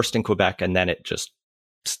moved first in Quebec, and then it just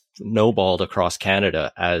snowballed across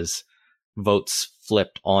Canada as votes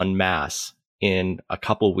flipped en masse in a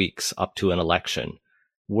couple weeks up to an election.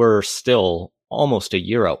 We're still almost a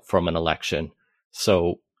year out from an election.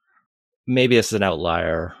 So maybe this is an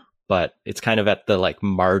outlier, but it's kind of at the like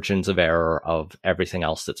margins of error of everything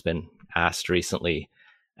else that's been asked recently.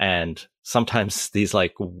 And sometimes these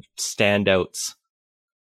like standouts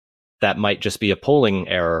that might just be a polling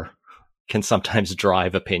error can sometimes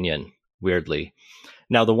drive opinion, weirdly.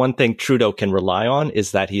 Now, the one thing Trudeau can rely on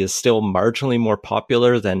is that he is still marginally more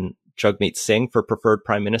popular than Jagmeet Singh for preferred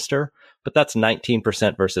prime minister, but that's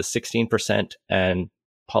 19% versus 16%, and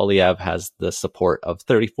Poilievre has the support of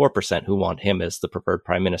 34% who want him as the preferred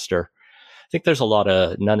prime minister. I think there's a lot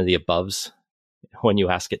of none of the aboves when you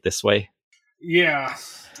ask it this way. Yeah.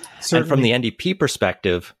 Certainly. And from the NDP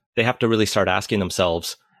perspective, they have to really start asking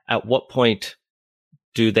themselves, at what point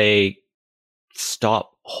do they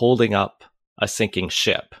stop holding up a sinking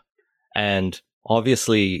ship? And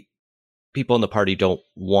obviously, people in the party don't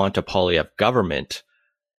want a Poilievre government,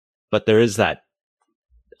 but there is that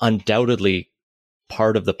undoubtedly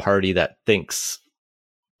part of the party that thinks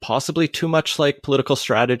possibly too much like political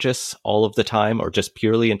strategists all of the time, or just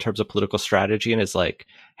purely in terms of political strategy, and is like,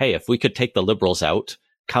 hey, if we could take the Liberals out,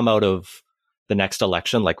 come out of the next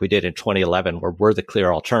election like we did in 2011, where we're the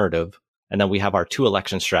clear alternative, and then we have our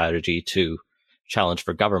 2-election strategy to challenge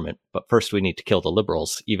for government. But first we need to kill the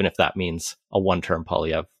Liberals, even if that means a one-term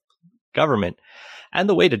Poilievre government. And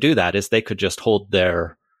the way to do that is they could just hold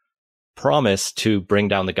their promise to bring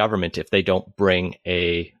down the government if they don't bring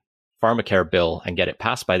a pharmacare bill and get it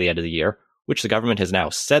passed by the end of the year, which the government has now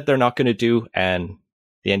said they're not going to do, and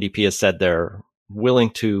the NDP has said they're willing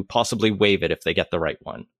to possibly waive it if they get the right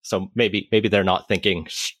one. So maybe they're not thinking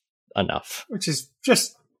enough. Which is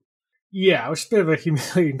just, yeah, it's a bit of a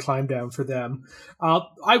humiliating climb down for them.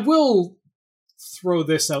 I will throw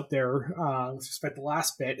this out there with respect to the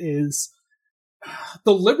last bit, is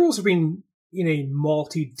the Liberals have been in a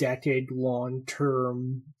multi-decade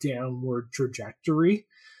long-term downward trajectory.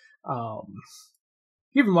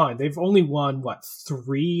 Keep in mind, they've only won,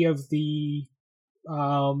 3 of the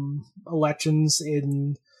elections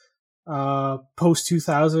in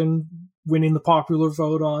post-2000, winning the popular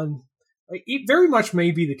vote on. It very much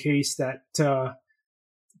may be the case that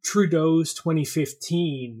Trudeau's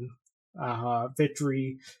 2015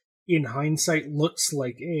 victory, in hindsight, looks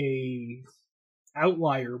like a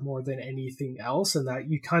outlier more than anything else, and that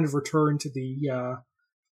you kind of return to the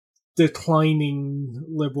declining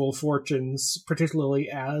Liberal fortunes, particularly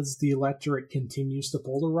as the electorate continues to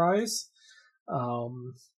polarize.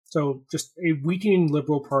 So just a weakening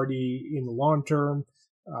Liberal Party in the long term,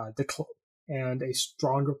 and a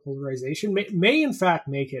stronger polarization may in fact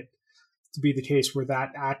make it to be the case where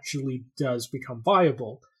that actually does become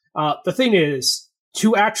viable. The thing is,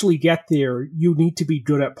 to actually get there, you need to be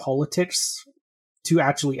good at politics to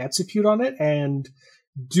actually execute on it, and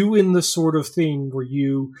doing the sort of thing where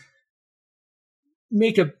you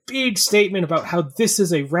make a big statement about how this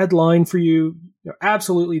is a red line for you.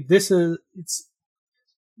 Absolutely, it's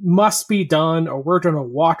must be done, or we're going to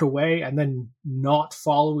walk away, and then not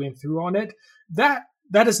following through on it. That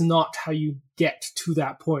is not how you get to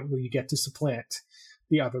that point where you get to supplant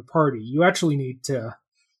the other party. You actually need to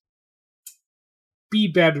be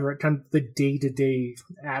better at kind of the day-to-day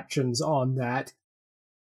actions on that,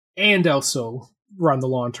 and also run the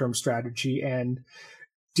long-term strategy. And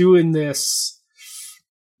doing this,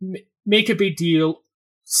 make a big deal,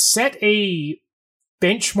 set a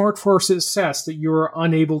benchmark for success that you're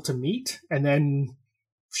unable to meet, and then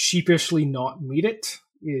sheepishly not meet it,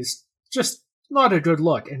 is just not a good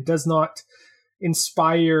look, and does not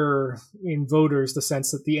inspire in voters the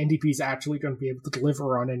sense that the NDP is actually going to be able to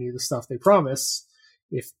deliver on any of the stuff they promise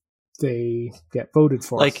if they get voted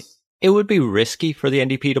for. Like, it would be risky for the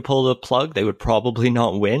NDP to pull the plug. They would probably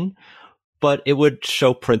not win, but it would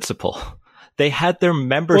show principle. They had their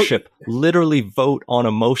membership literally vote on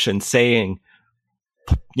a motion saying,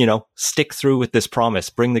 stick through with this promise,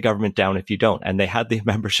 bring the government down if you don't. And they had the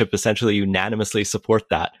membership essentially unanimously support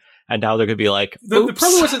that. And now they're going to be like, oops. The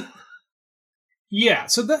problem wasn't... Yeah,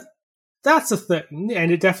 so that's the thing,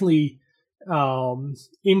 and it definitely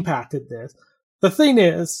impacted this. The thing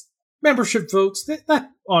is, membership votes, that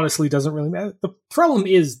honestly doesn't really matter. The problem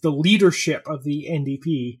is the leadership of the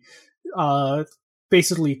NDP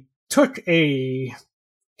basically took a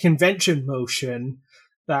convention motion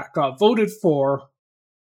that got voted for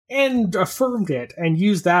and affirmed it, and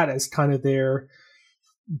used that as kind of their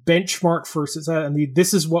benchmark for success. And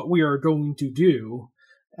this is what we are going to do.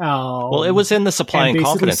 Well, it was in the supply and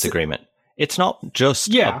confidence agreement. It's not just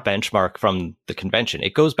Yeah. a benchmark from the convention.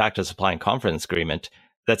 It goes back to the supply and confidence agreement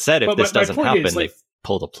that said if But this my doesn't point happen, is, like, they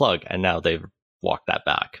pull the plug, and now they've walked that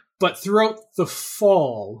back. But throughout the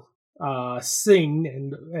fall, Singh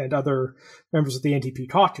and other members of the NDP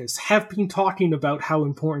caucus have been talking about how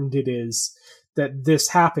important it is that this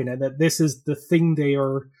happen, and that this is the thing they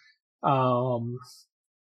are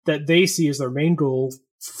that they see as their main goal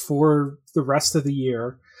for the rest of the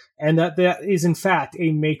year, and that is in fact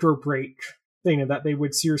a make or break thing, and that they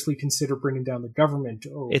would seriously consider bringing down the government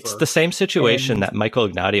over. It's the same situation that Michael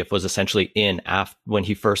Ignatieff was essentially in when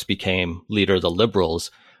he first became leader of the Liberals,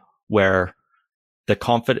 where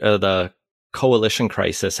the coalition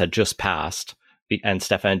crisis had just passed, and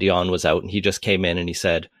Stéphane Dion was out, and he just came in and he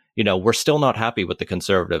said, we're still not happy with the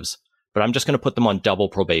Conservatives, but I'm just going to put them on double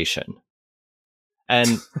probation.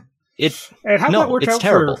 And it's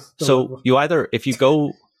terrible. So you either, if you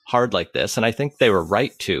go hard like this, and I think they were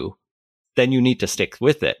right to, then you need to stick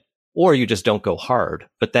with it, or you just don't go hard.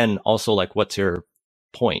 But then also, like, what's your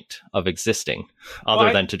point of existing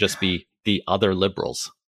other than to just be the other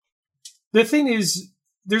Liberals? The thing is,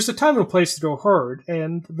 there's a time and a place to go hard,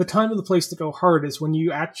 and the time and the place to go hard is when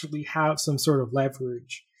you actually have some sort of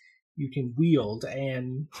leverage you can wield,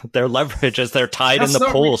 and their leverage is they're tied in the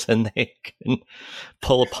polls and they can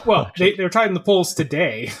pull apart. Well, they're tied in the polls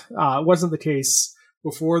today. It wasn't the case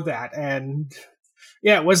before that, and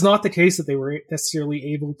it was not the case that they were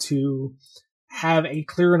necessarily able to have a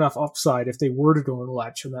clear enough upside if they were to go an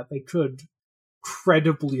election that they could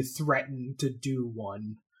credibly threaten to do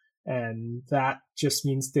one. And that just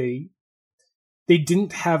means they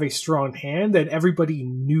didn't have a strong hand, and everybody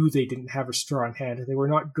knew they didn't have a strong hand. They were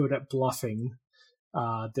not good at bluffing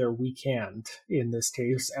their weak hand in this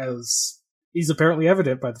case, as is apparently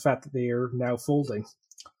evident by the fact that they are now folding.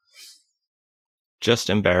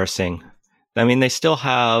 Just embarrassing. I mean, they still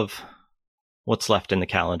have what's left in the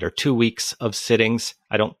calendar, 2 weeks of sittings.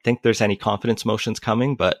 I don't think there's any confidence motions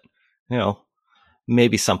coming, but,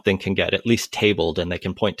 maybe something can get at least tabled and they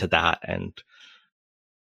can point to that and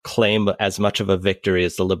claim as much of a victory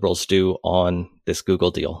as the Liberals do on this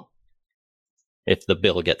Google deal. If the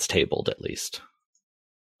bill gets tabled, at least.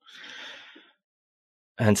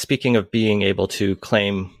 And speaking of being able to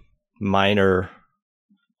claim minor,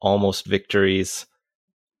 almost victories,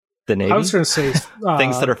 the Navy. I was going to say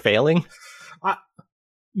things that are failing.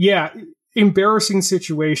 Embarrassing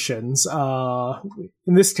situations.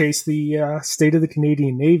 In this case, the state of the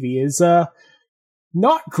Canadian Navy is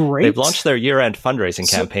not great. They've launched their year-end fundraising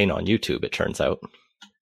campaign on YouTube, it turns out.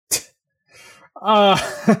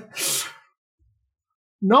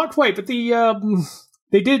 Not quite, but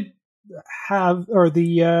they did have, or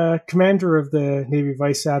the commander of the Navy,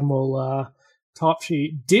 Vice Admiral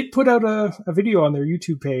Topshe, did put out a video on their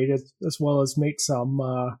YouTube page, as well as make some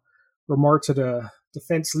remarks at a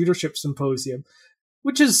Defense Leadership Symposium,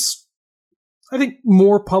 which is, I think,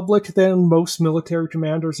 more public than most military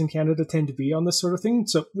commanders in Canada tend to be on this sort of thing,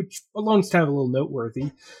 so which alone is kind of a little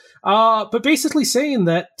noteworthy. But basically saying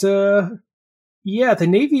that, the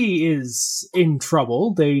Navy is in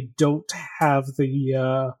trouble. They don't have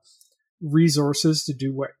the resources to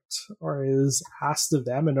do what is asked of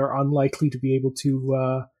them, and are unlikely to be able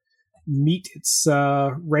to meet its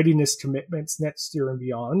readiness commitments next year and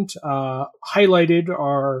beyond. Highlighted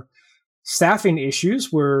are staffing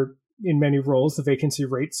issues, where in many roles the vacancy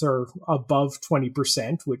rates are above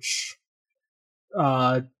 20%, which,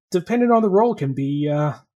 depending on the role, can be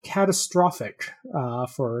catastrophic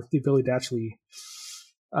for the ability to actually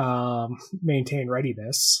maintain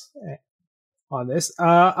readiness on this.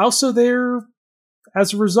 Also, they're,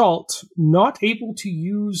 as a result, not able to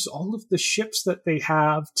use all of the ships that they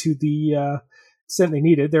have to the extent they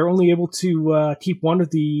needed. They're only able to keep one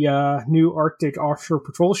of the new Arctic offshore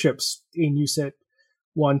patrol ships in use at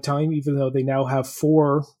one time, even though they now have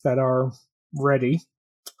 4 that are ready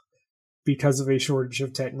because of a shortage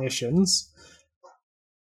of technicians.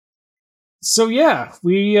 So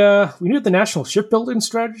we knew the national shipbuilding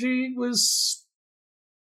strategy was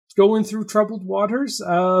going through troubled waters.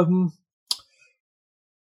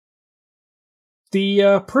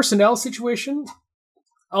 The personnel situation,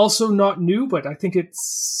 also not new, but I think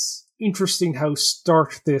it's interesting how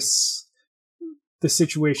stark the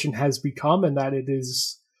situation has become, and that it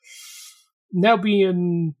is now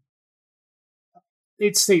being,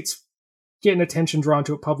 it states, getting attention drawn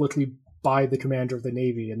to it publicly by the commander of the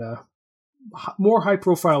Navy in a more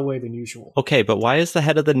high-profile way than usual. Okay, but why is the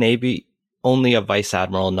head of the Navy only a vice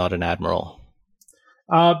admiral and not an admiral?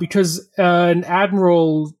 Because an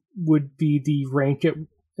admiral would be the rank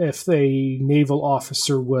if a naval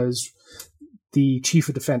officer was the chief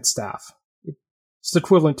of defense staff. It's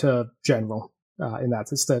equivalent to general in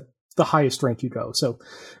that. It's the highest rank you go. So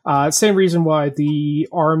same reason why the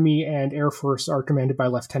Army and Air Force are commanded by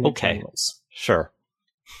lieutenant generals. Sure.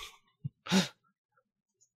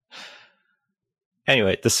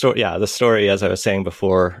 Anyway, the story, as I was saying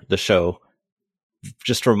before the show,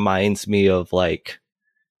 just reminds me of like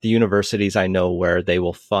the universities I know where they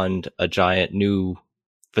will fund a giant new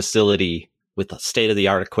facility with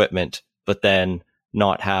state-of-the-art equipment, but then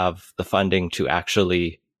not have the funding to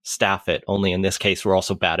actually staff it. Only in this case, we're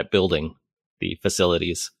also bad at building the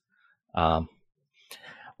facilities.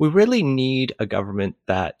 We really need a government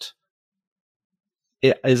that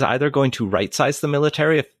is either going to right-size the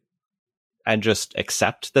military and just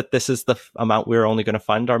accept that this is the amount we're only going to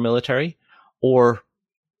fund our military, or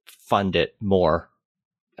fund it more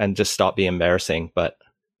and just stop being embarrassing. But,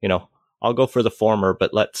 I'll go for the former,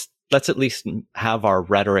 but let's at least have our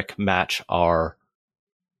rhetoric match our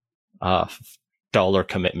dollar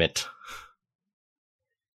commitment.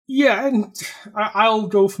 Yeah, and I'll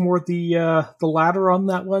go for more the latter on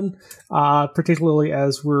that one, particularly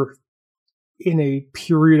as we're in a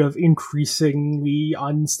period of increasingly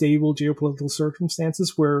unstable geopolitical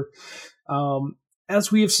circumstances where,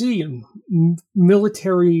 as we have seen,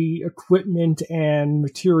 military equipment and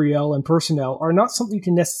material and personnel are not something you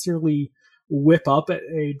can necessarily whip up at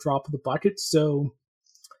a drop of the bucket. So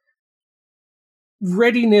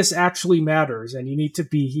readiness actually matters, and you need to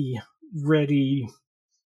be ready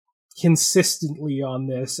consistently on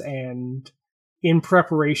this and in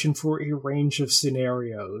preparation for a range of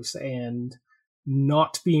scenarios, and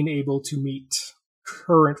not being able to meet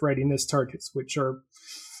current readiness targets, which are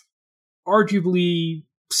arguably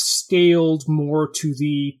scaled more to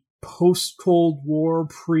the post-Cold War,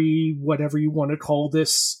 whatever you want to call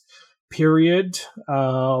this period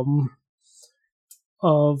of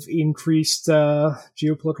increased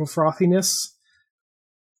geopolitical frothiness.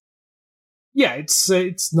 Yeah,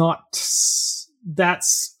 it's not that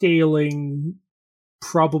scaling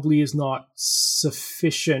probably is not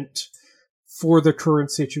sufficient for the current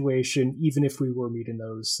situation, even if we were meeting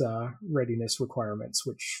those readiness requirements,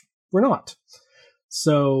 which we're not.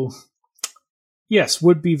 So, yes,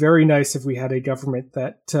 would be very nice if we had a government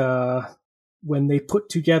that, when they put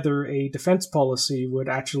together a defense policy, would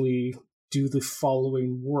actually do the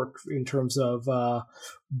following work in terms of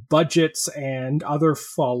budgets and other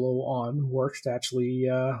follow-on work to actually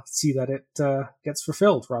see that it gets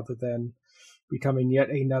fulfilled, rather than becoming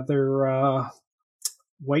yet another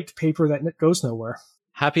white paper that goes nowhere.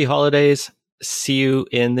 Happy holidays. See you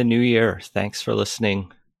in the new year. Thanks for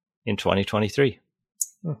listening in 2023.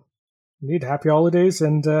 Indeed, happy holidays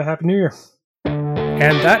and happy new year.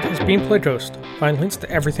 And that has been Playtoast. Find links to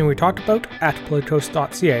everything we talked about at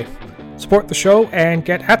playtoast.ca. Support the show and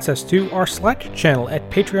get access to our Slack channel at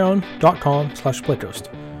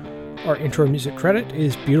patreon.com/playtoast. Our intro music credit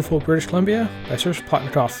is Beautiful British Columbia by Serge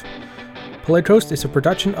Plotnikoff. Playtoast is a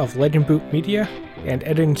production of Legend Boot Media, and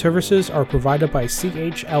editing services are provided by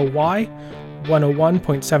CHLY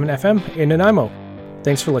 101.7 FM in Nanaimo.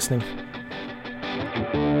 Thanks for listening.